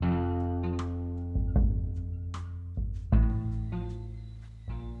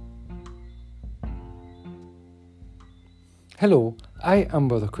Hello, I am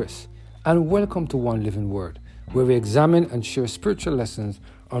Brother Chris, and welcome to One Living Word, where we examine and share spiritual lessons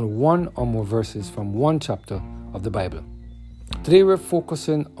on one or more verses from one chapter of the Bible. Today we're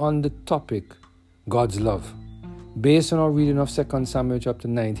focusing on the topic, God's love, based on our reading of 2 Samuel chapter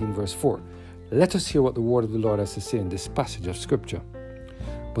 19, verse 4. Let us hear what the word of the Lord has to say in this passage of scripture.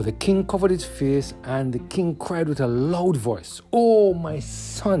 But the king covered his face, and the king cried with a loud voice, "Oh, my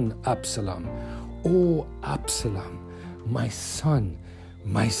son Absalom! Oh, Absalom! My son,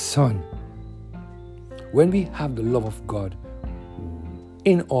 my son." When we have the love of God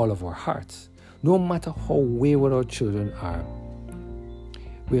in all of our hearts, no matter how wayward our children are,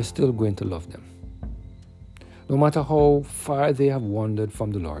 we are still going to love them. No matter how far they have wandered from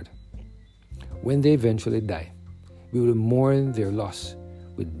the Lord, when they eventually die, we will mourn their loss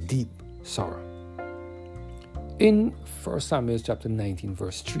with deep sorrow. In 1 Samuel chapter 19,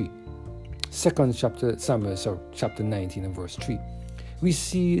 verse 3, 2 Samuel chapter 19 and verse 3, we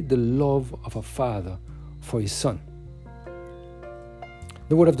see the love of a father for his son.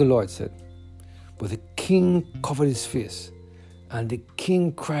 The word of the Lord said, "But the king covered his face, and the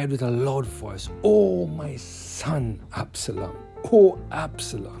king cried with a loud voice, 'Oh, my son Absalom! Oh,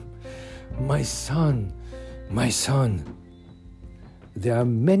 Absalom! My son, my son!'" There are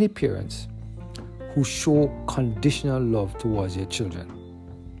many parents who show conditional love towards their children.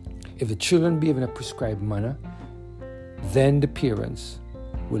 If the children behave in a prescribed manner, then the parents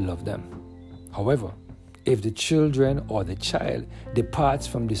will love them. However, if the children or the child departs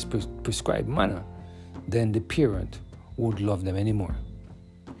from this prescribed manner, then the parent won't love them anymore.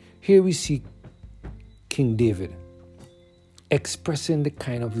 Here we see King David expressing the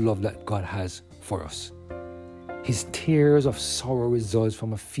kind of love that God has for us. His tears of sorrow results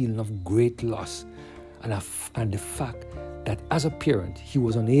from a feeling of great loss and the fact that as a parent, he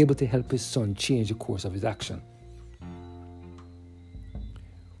was unable to help his son change the course of his action.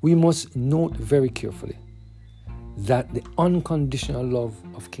 We must note very carefully that the unconditional love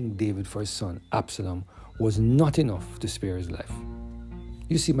of King David for his son, Absalom, was not enough to spare his life.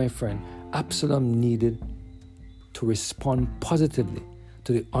 You see, my friend, Absalom needed to respond positively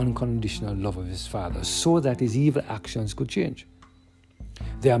to the unconditional love of his father so that his evil actions could change.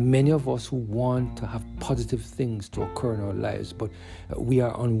 There are many of us who want to have positive things to occur in our lives, but we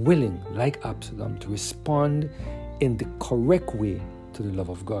are unwilling, like Absalom, to respond in the correct way to the love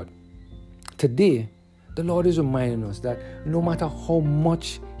of God. Today, the Lord is reminding us that no matter how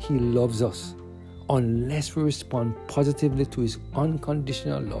much He loves us, unless we respond positively to His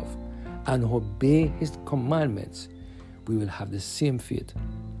unconditional love and obey His commandments, we will have the same fate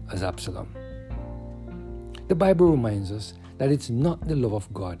as Absalom. The Bible reminds us that it's not the love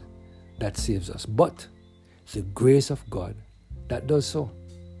of God that saves us, but the grace of God that does so.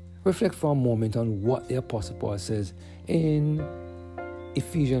 Reflect for a moment on what the Apostle Paul says in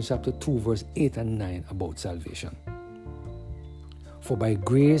Ephesians chapter 2, verse 8 and 9 about salvation. "For by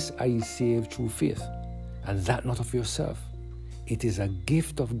grace are ye saved through faith, and that not of yourself. It is a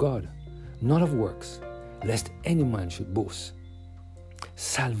gift of God, not of works, lest any man should boast."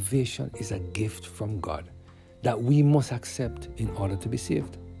 Salvation is a gift from God that we must accept in order to be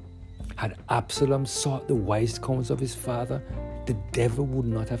saved. Had Absalom sought the wise counsel of his father, the devil would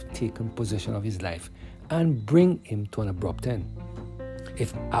not have taken possession of his life and bring him to an abrupt end.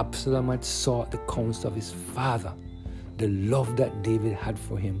 If Absalom had sought the counsel of his father, the love that David had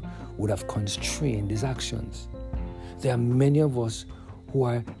for him would have constrained his actions. There are many of us who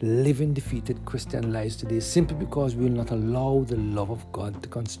are living defeated Christian lives today simply because we will not allow the love of God to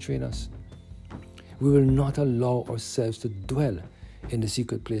constrain us. We will not allow ourselves to dwell in the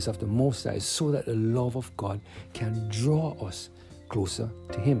secret place of the Most High so that the love of God can draw us closer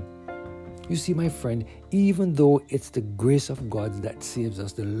to Him. You see, my friend, even though it's the grace of God that saves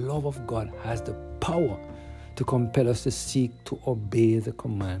us, the love of God has the power to compel us to seek to obey the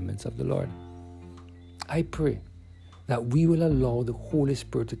commandments of the Lord. I pray that we will allow the Holy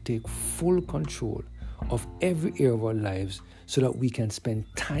Spirit to take full control of every area of our lives so that we can spend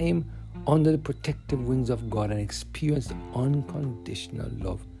time under the protective wings of God and experience the unconditional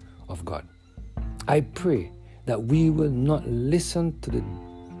love of God. I pray that we will not listen to the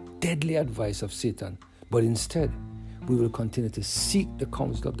deadly advice of Satan, but instead we will continue to seek the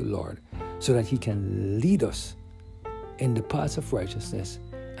counsel of the Lord so that He can lead us in the paths of righteousness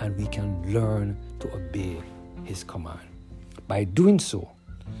and we can learn to obey His command. By doing so,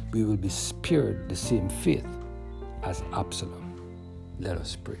 we will be spared the same fate as Absalom. Let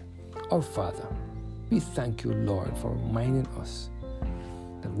us pray. Our Father, we thank you, Lord, for reminding us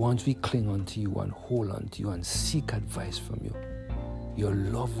that once we cling unto you and hold unto you and seek advice from you, your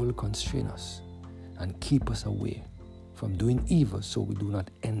love will constrain us and keep us away from doing evil so we do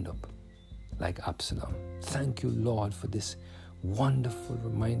not end up like Absalom. Thank you, Lord, for this wonderful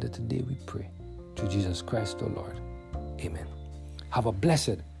reminder today, we pray. Through Jesus Christ, our Lord. Amen. Have a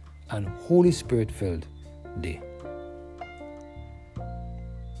blessed and Holy Spirit-filled day.